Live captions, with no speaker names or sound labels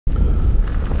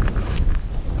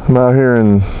I'm out here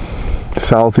in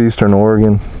southeastern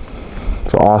Oregon.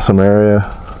 It's an awesome area.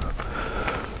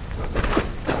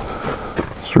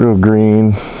 It's real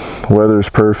green. The weather's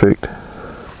perfect.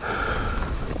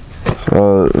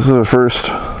 So this is the first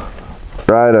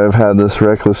ride I've had this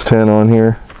Reckless 10 on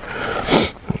here.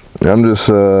 I'm just,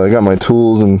 I got my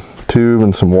tools and tube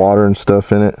and some water and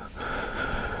stuff in it.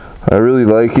 I really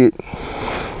like it.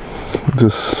 It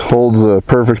just holds the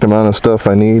perfect amount of stuff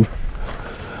I need.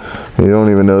 You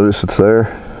don't even notice it's there.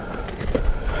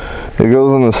 It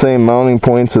goes on the same mounting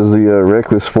points as the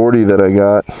Reckless 40 that I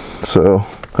got, so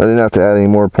I didn't have to add any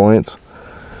more points.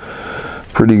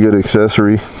 Pretty good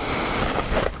accessory.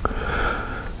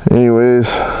 Anyways,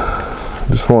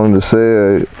 just wanted to say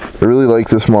I really like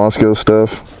this Mosko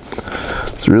stuff.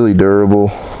 It's really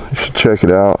durable. You should check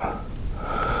it out.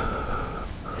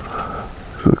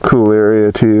 It's a cool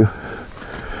area too.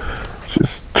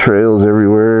 Just trails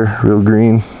everywhere, real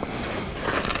green.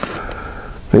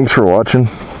 Thanks for watching.